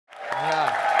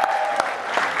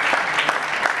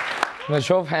In a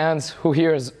show of hands, who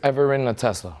here has ever ridden a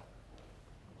Tesla?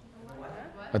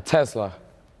 A Tesla.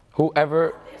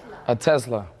 A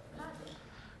Tesla.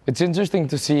 It's interesting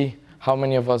to see how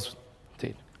many of us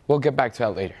did. We'll get back to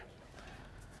that later.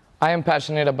 I am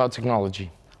passionate about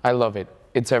technology. I love it.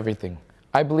 It's everything.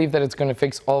 I believe that it's going to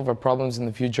fix all of our problems in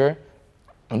the future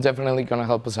and definitely going to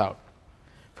help us out.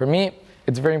 For me,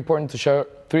 it's very important to share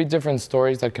 3 different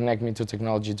stories that connect me to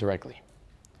technology directly.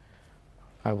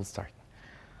 I will start.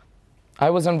 I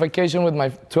was on vacation with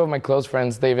 2 of my close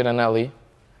friends, David and Ellie,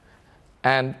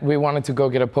 and we wanted to go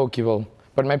get a Pokeball,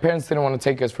 but my parents didn't want to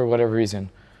take us for whatever reason,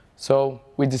 so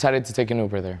we decided to take an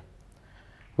Uber there.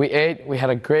 We ate, we had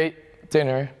a great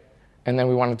dinner, and then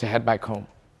we wanted to head back home.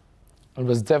 It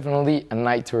was definitely a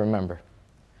night to remember.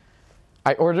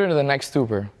 I ordered the next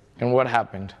Uber, and what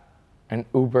happened? An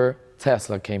Uber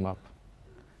Tesla came up.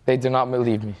 They did not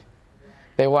believe me.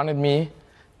 They wanted me,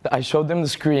 I showed them the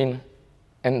screen,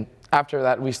 and after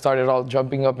that we started all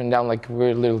jumping up and down like we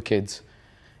were little kids.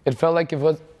 It felt like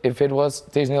if it was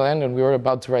Disneyland and we were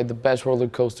about to ride the best roller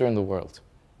coaster in the world.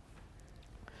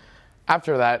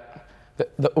 After that,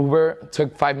 the Uber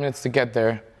took 5 minutes to get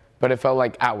there, but it felt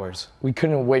like hours. We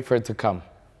couldn't wait for it to come.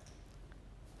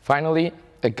 Finally,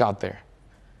 it got there.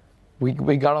 We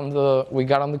got on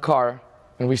the car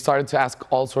and we started to ask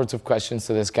all sorts of questions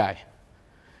to this guy.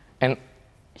 And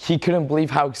he couldn't believe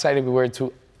how excited we were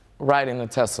to ride in a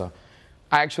Tesla.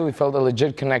 I actually felt a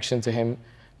legit connection to him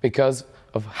because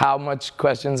of how much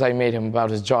questions I made him about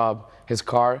his job, his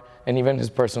car, and even his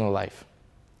personal life.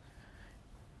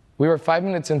 We were 5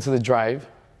 minutes into the drive,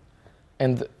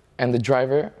 and the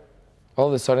driver all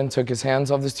of a sudden took his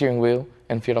hands off the steering wheel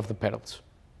and feet off the pedals.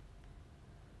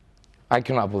 I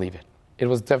cannot believe it. It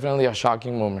was definitely a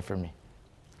shocking moment for me.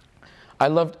 I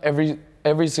loved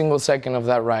every single second of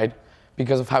that ride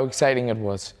because of how exciting it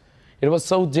was. It was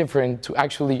so different to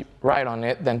actually ride on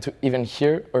it than to even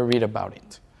hear or read about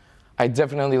it. I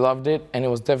definitely loved it, and it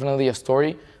was definitely a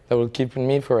story that will keep in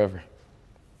me forever.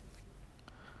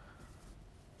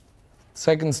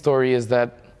 Second story is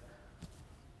that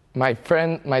my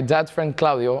dad's friend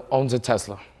Claudio owns a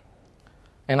Tesla,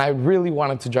 and I really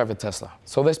wanted to drive a Tesla.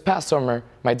 So this past summer,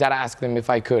 my dad asked him if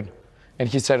I could, and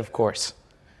he said of course.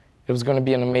 It was going to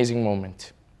be an amazing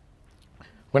moment.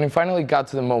 When it finally got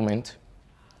to the moment,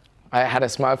 I had a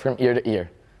smile from ear to ear.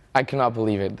 I cannot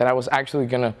believe it, that I was actually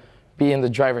going to be in the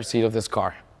driver's seat of this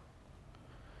car.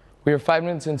 We were 5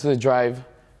 minutes into the drive,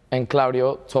 and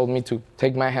Claudio told me to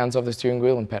take my hands off the steering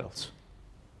wheel and pedals.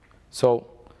 So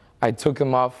I took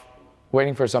them off,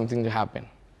 waiting for something to happen.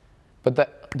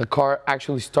 But the car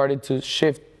actually started to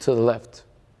shift to the left,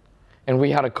 and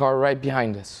we had a car right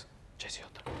behind us.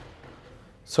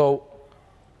 So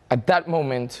at that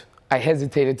moment, I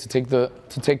hesitated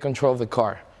to take control of the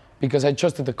car because I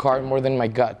trusted the car more than my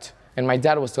gut, and my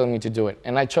dad was telling me to do it,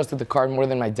 and I trusted the car more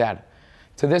than my dad.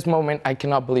 To this moment, I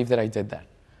cannot believe that I did that.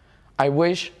 I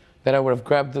wish that I would have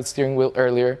grabbed the steering wheel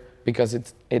earlier because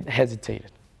it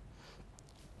hesitated.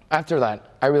 After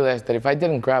that, I realized that if I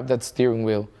didn't grab that steering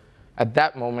wheel, at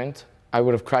that moment, I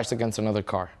would have crashed against another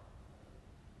car.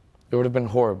 It would have been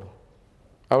horrible.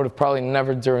 I would have probably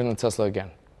never driven a Tesla again.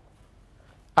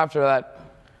 After that,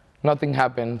 nothing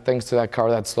happened thanks to that car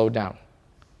that slowed down.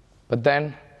 But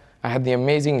then, I had the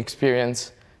amazing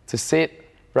experience to sit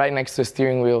right next to a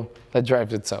steering wheel that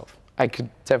drives itself. I could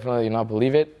definitely not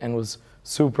believe it and was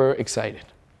super excited.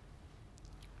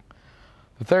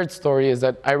 The third story is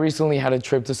that I recently had a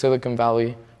trip to Silicon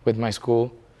Valley with my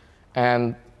school,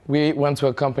 and we went to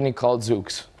a company called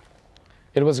Zoox.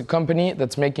 It was a company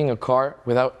that's making a car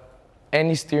without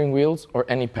any steering wheels or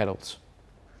any pedals.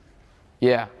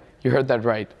 Yeah, you heard that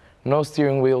right. No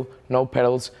steering wheel, no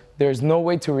pedals. There's no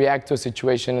way to react to a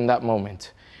situation in that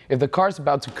moment. If the car's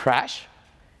about to crash,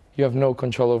 you have no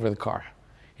control over the car.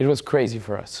 It was crazy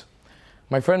for us.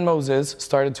 My friend Moses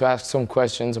started to ask some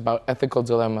questions about ethical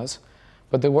dilemmas,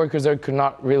 but the workers there could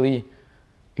not really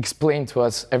explain to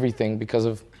us everything because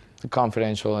of the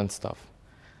confidential and stuff.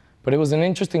 But it was an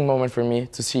interesting moment for me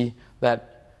to see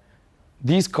that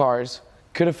these cars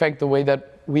could affect the way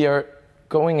that we are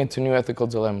going into new ethical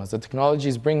dilemmas. The technology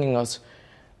is bringing us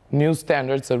new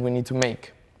standards that we need to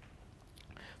make.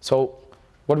 So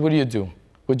what would you do?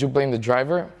 Would you blame the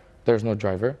driver? There's no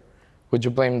driver. Would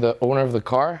you blame the owner of the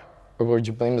car, or would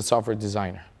you blame the software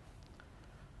designer?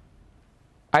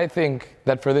 I think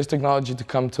that for this technology to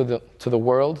come to the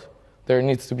world, there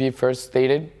needs to be first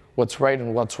stated what's right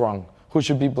and what's wrong. Who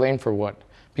should be blamed for what?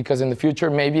 Because in the future,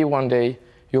 maybe one day,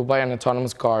 you'll buy an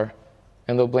autonomous car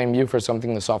and they'll blame you for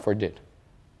something the software did.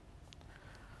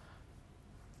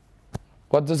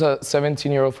 What does a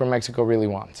 17-year-old from Mexico really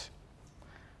want?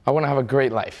 I want to have a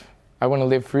great life. I want to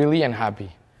live freely and happy,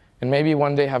 and maybe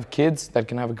one day have kids that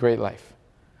can have a great life.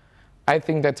 I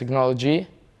think that technology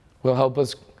will help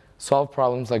us solve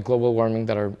problems like global warming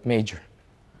that are major.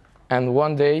 And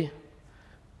one day,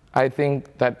 I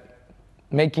think that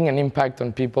making an impact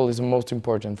on people is the most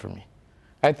important for me.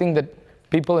 I think that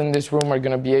people in this room are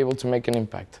going to be able to make an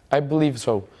impact. I believe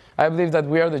so. I believe that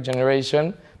we are the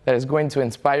generation that is going to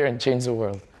inspire and change the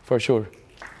world, for sure.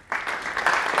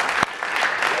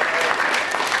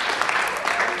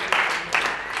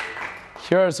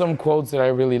 Here are some quotes that I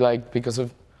really like because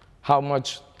of how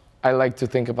much I like to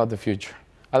think about the future.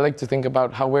 I like to think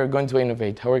about how we're going to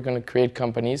innovate, how we're going to create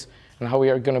companies, and how we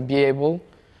are going to be able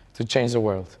to change the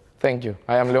world. Thank you.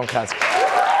 I am Leon Jasqui.